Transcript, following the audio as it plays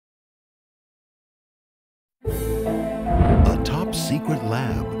A top-secret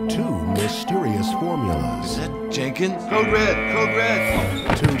lab, 2 mysterious formulas. Is that Jenkins? Code red, code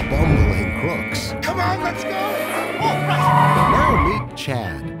red. 2 bumbling crooks. Come on, let's go. Now meet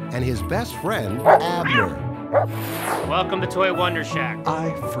Chad and his best friend, Abner. Welcome to Toy Wonder Shack.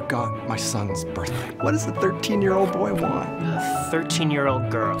 I forgot my son's birthday. What does the 13-year-old boy want? A 13-year-old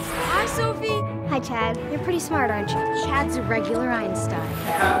girl. Hi, Sophie. Hi, Chad. You're pretty smart, aren't you? Chad's a regular Einstein.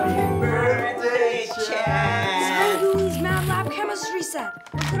 Happy birthday, Chad! It's Louie's Mad Lab chemistry set.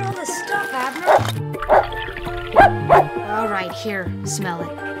 Look at all this stuff, Abner. All right, here, smell it.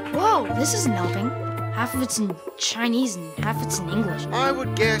 Whoa, this isn't helping. Half of it's in Chinese and half it's in English. I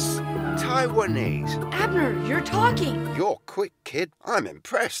would guess Taiwanese. Abner, you're talking. You're quick, kid. I'm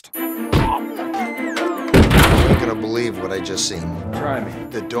impressed. I'm not gonna believe what I just seen. Try me.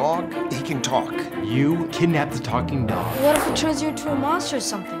 The dog, he can talk. You kidnapped the talking dog. What if it turns you into a monster or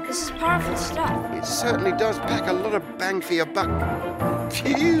something? This is powerful stuff. It certainly does pack a lot of bang for your buck.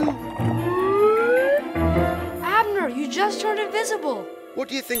 Phew! Abner, you just turned invisible. What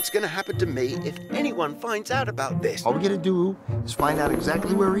do you think's gonna happen to me if anyone finds out about this? All we gotta do is find out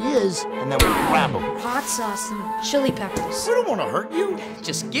exactly where he is, and then we grab him. Hot sauce and chili peppers. We don't want to hurt you.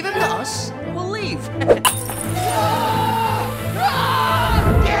 Just give him to us, and we'll leave. Get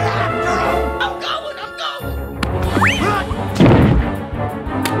after him! I'm going!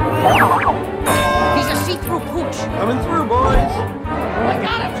 He's a see-through pooch. Coming through, boys. I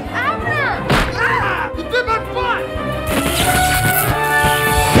got him! Abner! Ah! You bit my butt!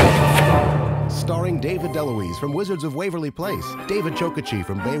 Starring David DeLuise from Wizards of Waverly Place, David Chokachi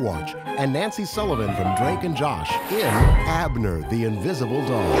from Baywatch, and Nancy Sullivan from Drake and Josh in Abner, the Invisible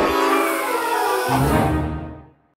Dog.